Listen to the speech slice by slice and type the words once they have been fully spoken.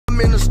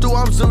in the stew,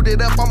 I'm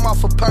zooted up, I'm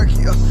off a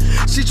perky.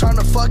 She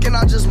tryna fuck and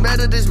I just met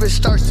her, this bitch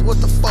thirsty. What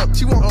the fuck?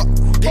 She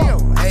want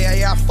damn.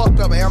 Hey, I fucked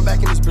up. Hey, I'm back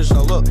in this bitch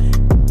now. Look.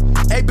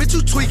 Hey, bitch,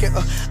 you tweaking.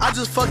 I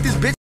just fucked this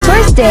bitch.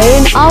 First day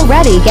and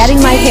already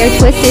getting my hair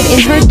twisted in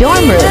her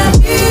dorm room.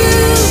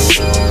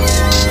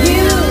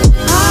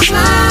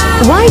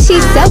 Why is she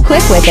so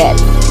quick with it?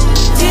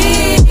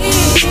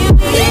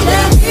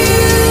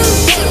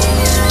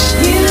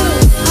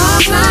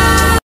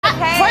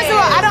 First of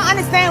all, I don't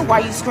understand why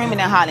you screaming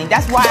and hollering.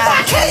 That's why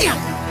I can't.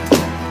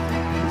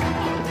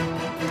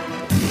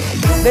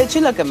 Bitch,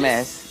 you look a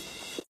mess.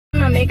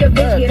 I make a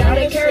bitch get out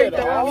of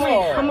character.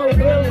 I'm a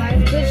real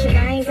life bitch and I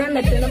ain't got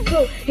nothing to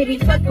prove. He be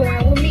fucking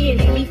around with me and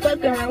he be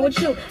fucking around with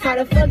you. How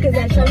the fuck is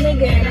that your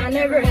nigga and I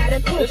never had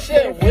a clue?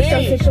 Some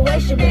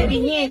situation, baby,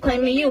 he ain't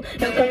claiming you.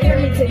 Don't compare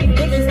me to these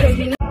bitches cause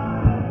you know.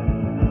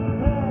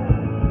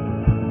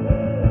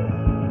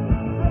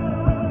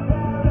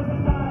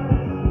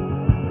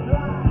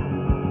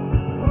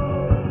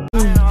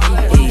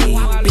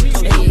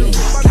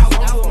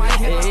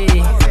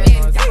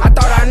 I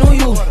thought I knew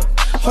you.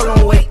 Hold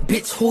on, wait,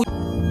 bitch, who?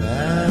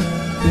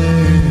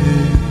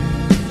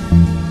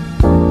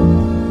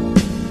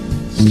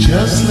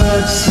 Just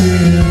like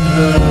seeing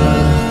her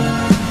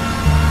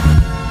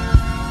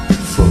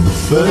for the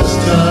first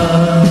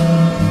time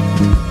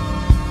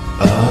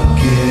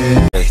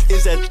again.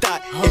 Is that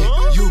thought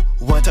you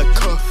want a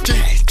cuff?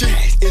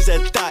 Is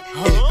that thought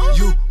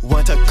you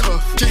want a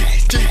cuff?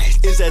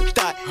 Is that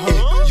thought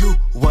you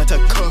want a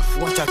cuff?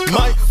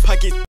 My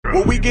pocket.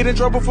 Well, we get in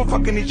trouble for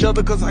fucking each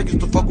other cause I used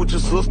to fuck with your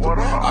sister.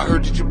 I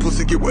heard that you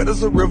pussy get wet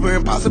as a river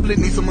and possibly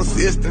need some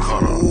assistance.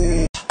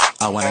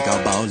 I wanna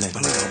go bowling.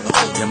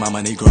 Yeah, my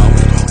money growing.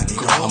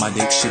 On my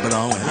dick, she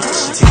blowing.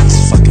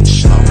 Titties fucking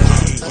showing.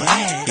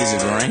 Is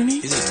it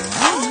rainy?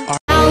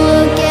 Now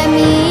look at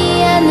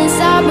me and this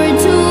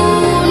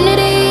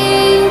opportunity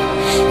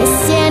is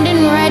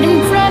standing right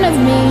in front of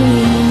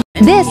me.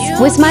 This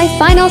was my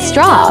final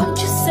straw.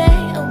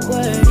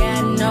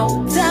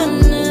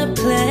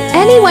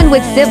 Anyone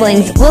with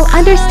siblings will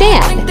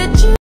understand.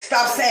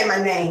 Stop saying my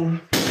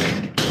name.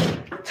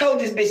 I told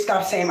this bitch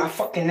stop saying my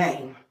fucking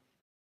name.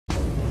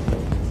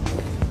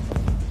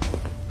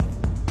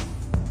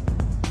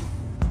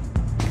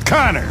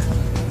 Connor,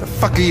 the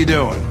fuck are you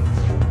doing?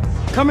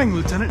 Coming,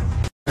 Lieutenant.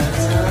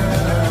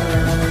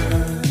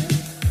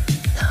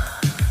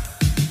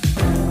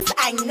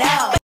 I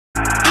know.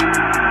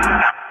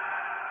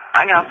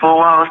 I got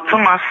 4 hours to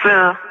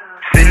myself.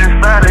 Sitting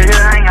inside of here,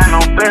 I ain't got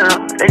no bill.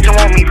 They just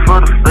want me for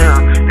the fill.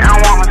 They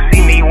don't wanna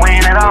see me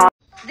win at all.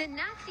 The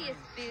nastiest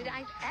food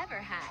I've ever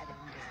had.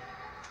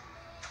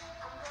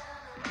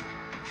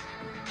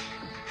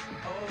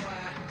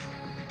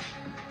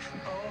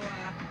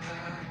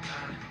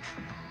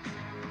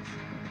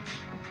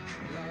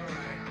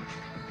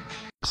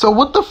 So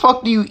what the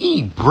fuck do you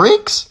eat?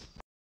 Bricks?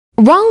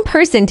 Wrong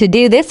person to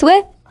do this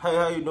with. Hey,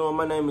 how you doing?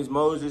 My name is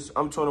Moses.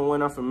 I'm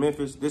 21. I'm from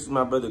Memphis. This is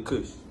my brother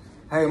Kush.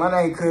 Hey, my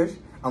name Kush.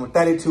 I'm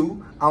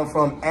 32. I'm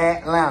from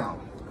Atlanta.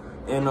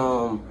 And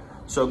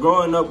so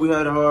growing up, we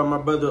had it hard. My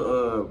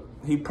brother,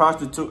 he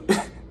prostitute.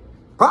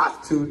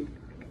 Prostitute?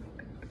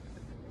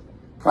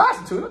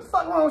 Prostitute? What the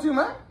fuck wrong with you,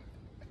 man?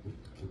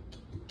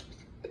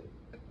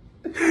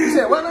 You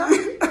said what now?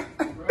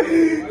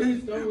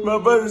 My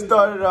brother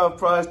started out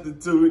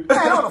prostitute. Hey,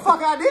 know what the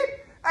fuck I did?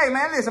 Hey,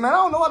 man, listen, man, I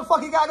don't know what the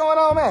fuck he got going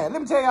on, man.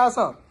 Let me tell y'all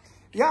something.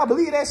 Y'all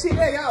believe that shit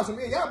there, y'all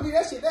believe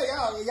that shit there,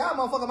 y'all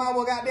motherfucker might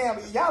well goddamn,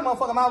 y'all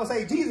motherfucker might well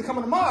say Jesus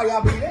coming tomorrow,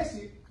 y'all believe that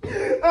shit.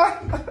 Hey, man,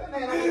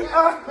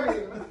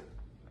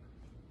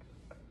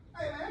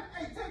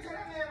 hey, take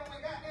that man on my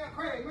goddamn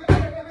crazy, man.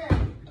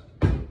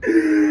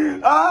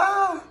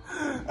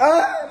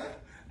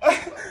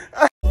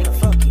 Nigga,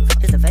 fuck you,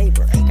 it's a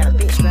vapor. Got a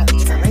bitch strap,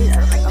 it's a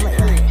laser. I'm an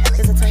alien,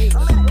 it's a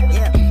taser.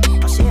 Yeah,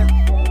 I'm shit,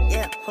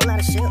 yeah, whole lot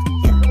of shit.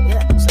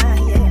 Yeah, slide,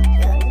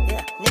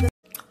 yeah, nigga.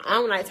 I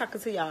don't like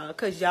talking to y'all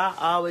because y'all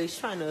always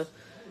trying to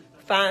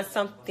find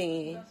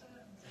something.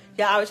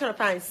 Y'all always trying to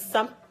find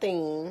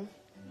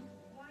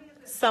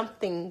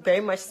something,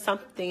 very much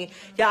something.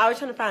 Y'all always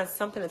trying to find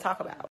something to talk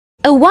about.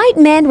 A white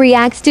man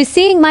reacts to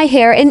seeing my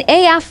hair in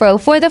a afro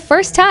for the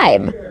first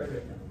time.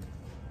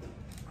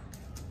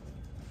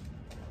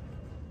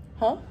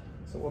 Huh?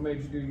 So what made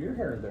you do your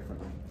hair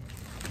differently?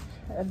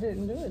 I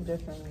didn't do it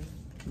differently.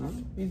 No?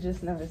 You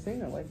just never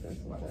seen it like this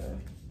before.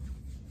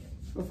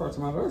 It's the first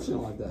time I've ever seen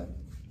it like that.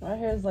 My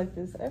hair's like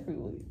this every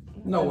week.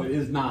 No, it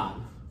is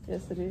not.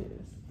 Yes, it is.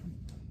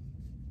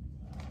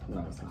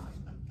 No, it's not.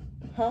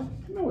 Huh?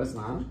 No, it's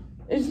not.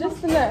 It's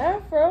just in the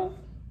afro.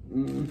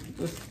 No.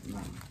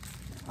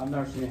 I've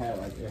never seen your hair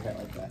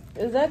like that.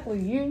 Exactly.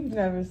 You've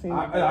never seen it.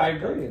 I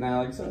agree.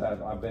 Now, like I said,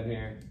 I've been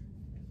here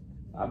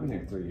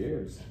 3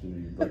 years.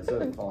 Like I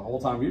said, the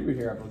whole time you've been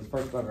here, it was the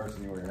first time I've ever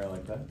seen you wear your hair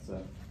like that.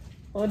 So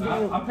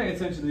I pay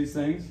attention to these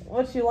things.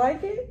 What, you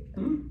like it?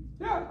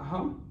 Yeah,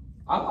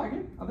 I like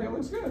it. I think it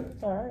looks good.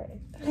 All right.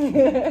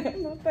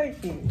 No,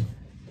 thank you.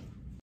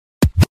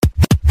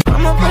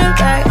 I'ma put it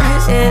back on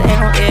his head, ain't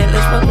no ear.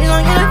 Let's put me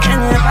on your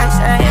opinion if I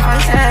say.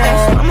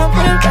 I'ma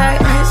put it back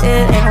on his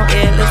head, ain't no ear.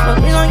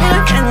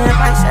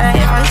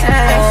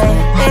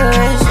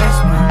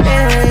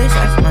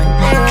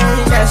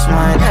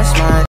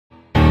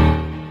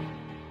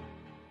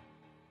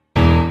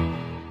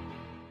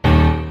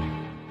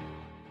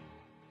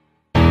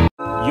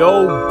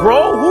 Yo,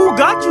 bro, who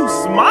got you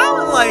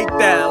smiling like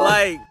that?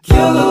 Like,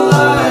 kill the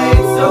lights,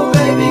 so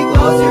baby,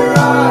 close your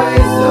eyes.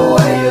 The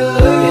way you're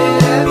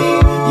looking at me,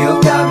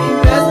 you got me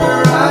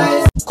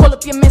mesmerized. Call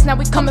up your mans, now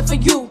we coming for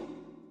you.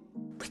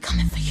 We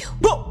coming for you.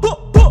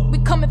 We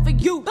coming for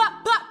you.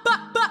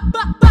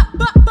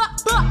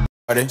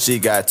 She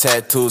got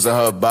tattoos on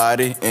her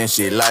body, and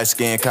she light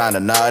skin kinda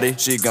naughty.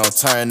 She gon'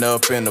 turn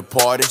up in the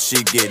party.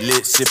 She get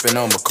lit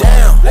sippin' on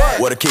McCoy.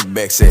 What a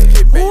kickback say?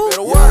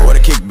 What a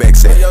kickback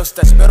say?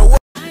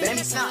 Let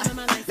me stop,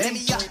 let me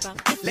up,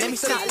 let me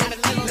stop,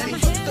 let me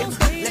stop,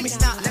 let me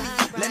stop,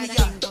 let me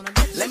up,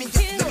 let me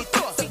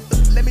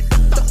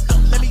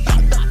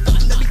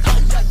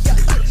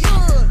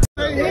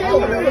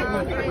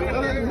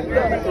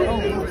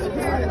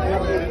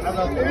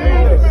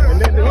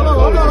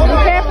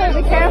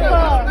Be careful.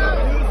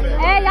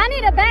 Hey, y'all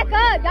need to back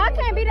up. Y'all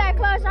can't be that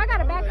close. Y'all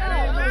gotta back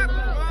up.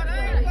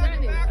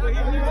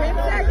 10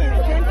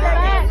 seconds. 10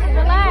 seconds.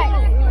 Relax.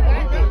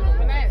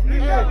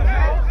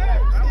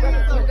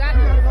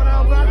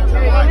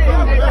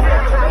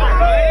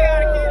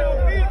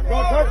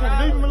 Don't touch him.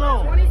 Leave him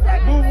alone.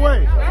 Move away.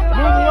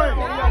 Move away.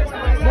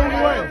 Move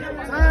away.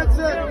 Time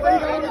check.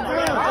 Wait on the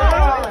ground.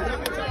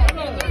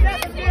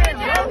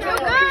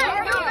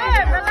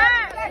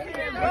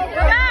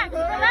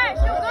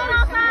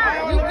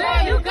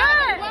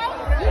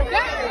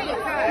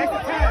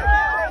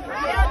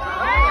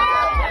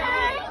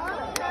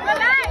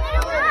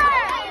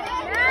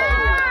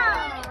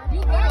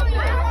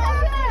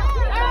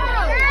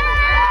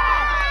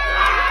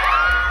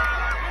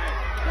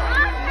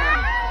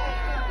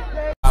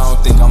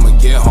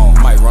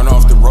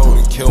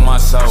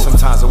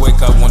 Sometimes I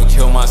wake up, wanna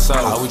kill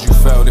myself. How would you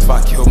feel if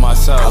I killed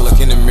myself? I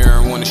look in the mirror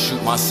and wanna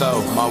shoot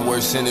myself. My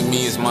worst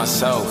enemy is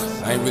myself.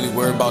 I ain't really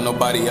worried about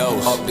nobody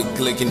else. Up the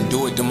click and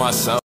do it to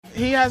myself.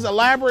 He has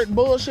elaborate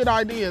bullshit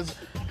ideas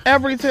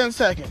every 10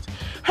 seconds.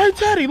 Hey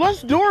Teddy,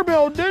 let's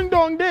doorbell ding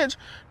dong ditch.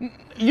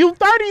 You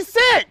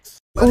 36!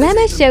 Let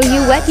me show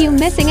you what you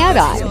missing out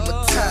on.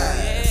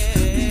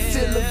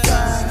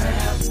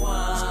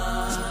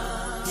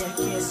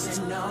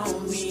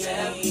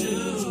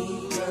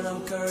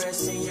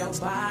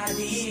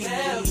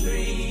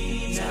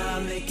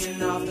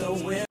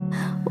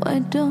 Why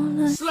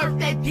don't I slurp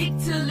that dick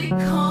till it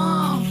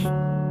come?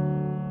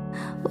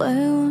 Why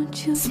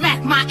won't you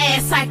smack my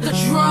ass like a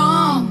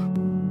drum?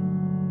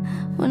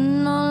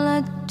 When all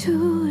I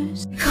do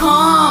is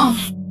come.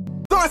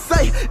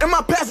 Say, and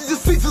my passenger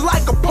seats is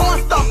like a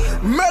porn star.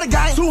 Murder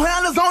gang, 2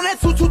 handles on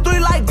that 223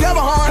 like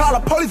Devil Horn. Call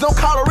the police, don't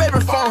call a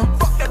Raven phone.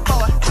 Fuck that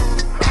boy.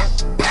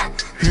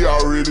 He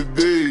already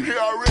did. He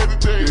already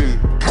did. Yeah.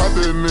 Caught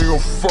that nigga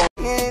fuck.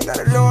 You ain't got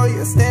a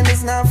lawyer,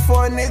 standards not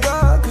for a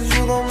nigga. Cause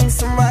you gon' meet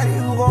somebody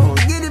who gon'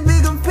 get a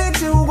bigger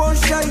picture, who gon'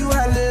 show you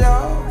how to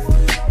love.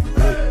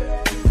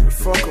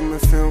 Fuck him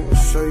if him, we'll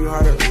show you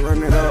how to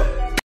run it up.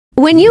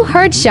 When you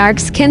heard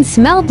sharks can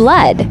smell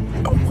blood.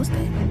 Oh, what's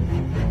that?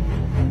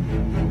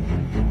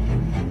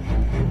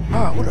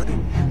 Ah, what are they?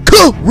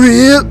 Cook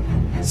rib!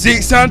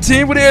 6 on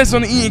 10 with ass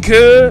on the end,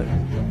 cuz.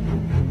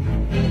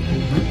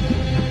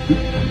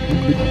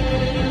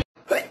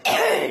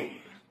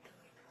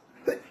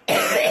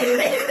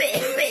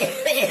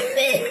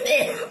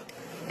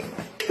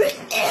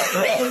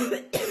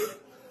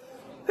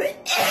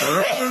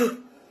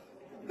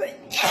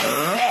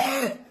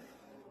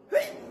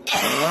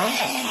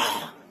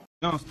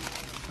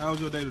 How was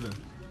your day today?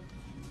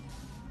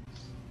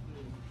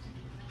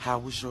 How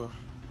was your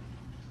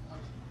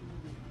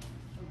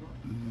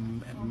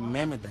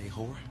mammy day,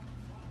 whore?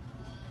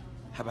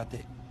 How about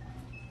that?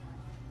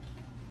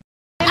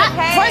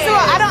 First of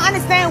all, I don't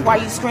understand why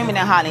you screaming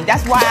and hollering.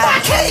 That's why I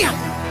can't.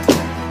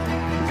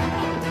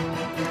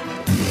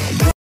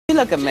 You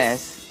look a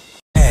mess.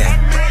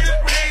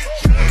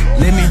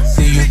 Let me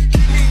see you.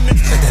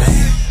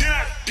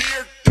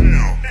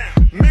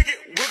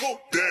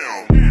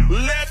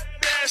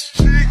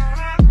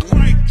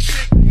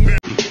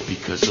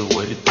 Because of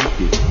what it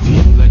did. Do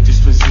you like this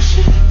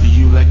position? Do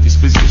you like this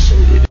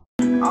position?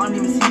 I don't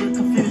even see the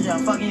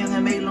confusion. Fucking young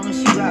and made long as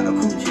she got a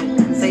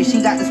coochie. Say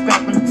she got the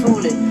scrap in the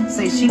toilet.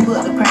 Say she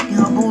put the crack in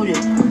her booty.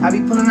 I be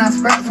pulling out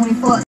scraps when he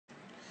fuck.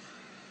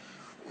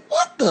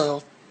 What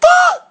the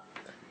fuck?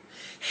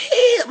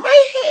 Hell, my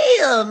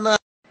hell no.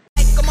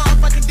 Come on,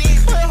 fucking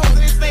dick. Put a hole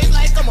in his face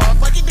like come on,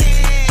 fucking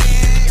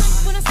dick.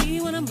 When I see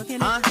you when I'm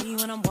looking at you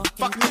when I'm walking.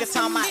 Fuck niggas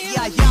talking about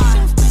yeah,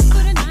 yeah.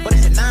 But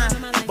it's a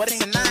 9, but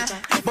it's a 9,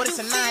 but it's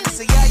a 9, it's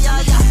a yeah,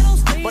 yeah,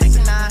 yeah. But it's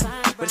a 9,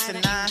 but it's a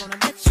 9.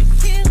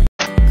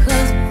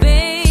 Cause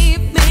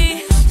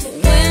baby,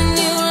 when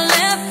you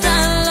left, I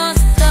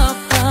lost a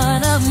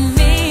part of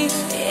me.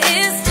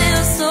 It's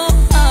still so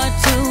hard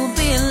to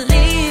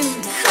believe.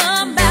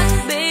 Come back,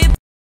 baby.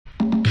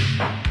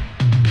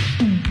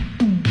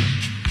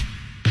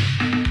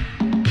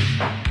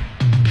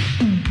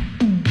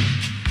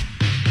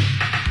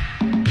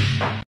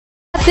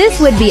 This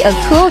would be a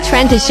cool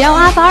trend to show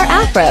off our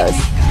afros.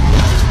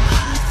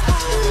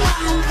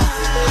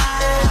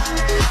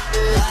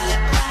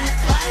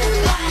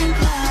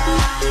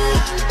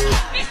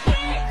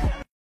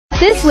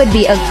 This would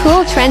be a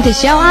cool trend to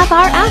show off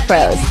our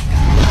afros.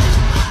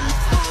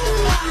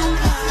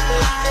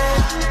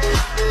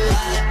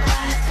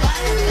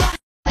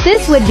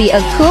 This would be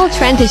a cool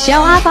trend to show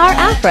off our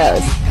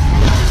afros.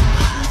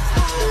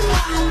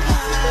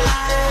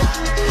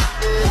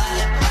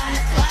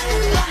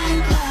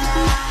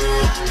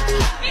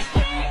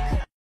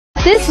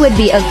 This would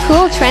be a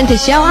cool trend to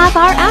show off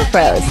our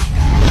afros.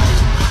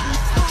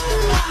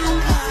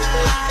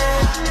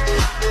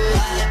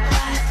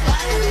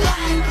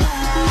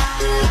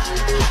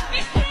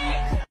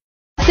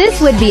 This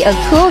would be a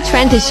cool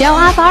trend to show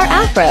off our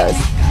afros.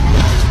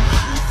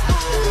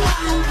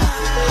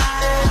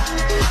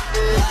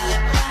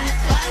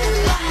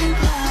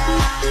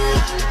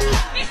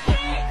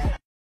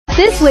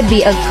 This would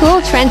be a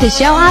cool trend to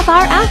show off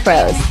our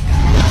afros.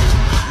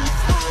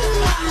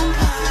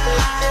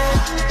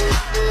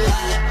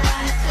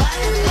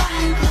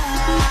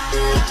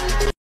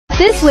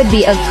 This would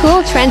be a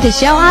cool trend to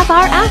show off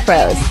our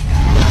afros.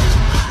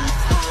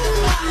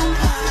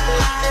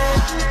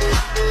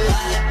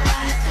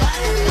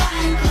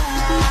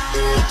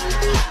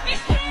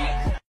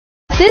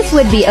 This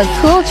would be a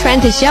cool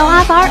trend to show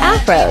off our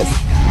afros.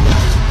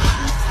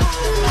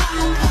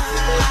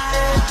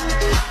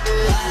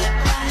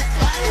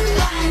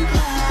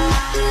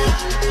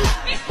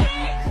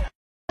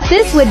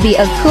 This would be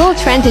a cool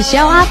trend to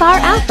show off our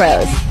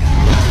afros.